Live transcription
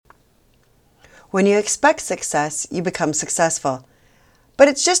When you expect success, you become successful. But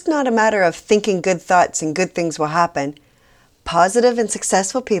it's just not a matter of thinking good thoughts and good things will happen. Positive and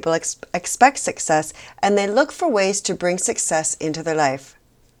successful people expect success, and they look for ways to bring success into their life.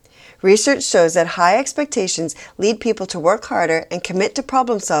 Research shows that high expectations lead people to work harder and commit to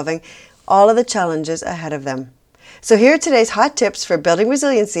problem solving all of the challenges ahead of them. So here are today's hot tips for building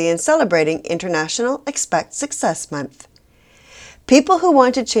resiliency and celebrating International Expect Success Month. People who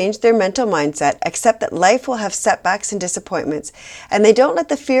want to change their mental mindset accept that life will have setbacks and disappointments, and they don't let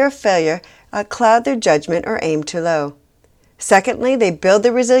the fear of failure cloud their judgment or aim too low. Secondly, they build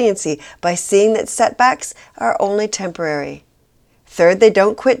their resiliency by seeing that setbacks are only temporary. Third, they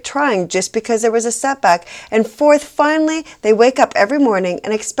don't quit trying just because there was a setback. And fourth, finally, they wake up every morning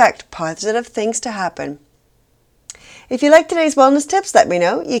and expect positive things to happen. If you like today's wellness tips, let me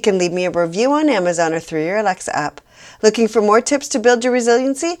know. You can leave me a review on Amazon or through your Alexa app. Looking for more tips to build your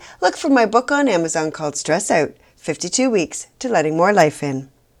resiliency? Look for my book on Amazon called Stress Out: 52 Weeks to Letting More Life In.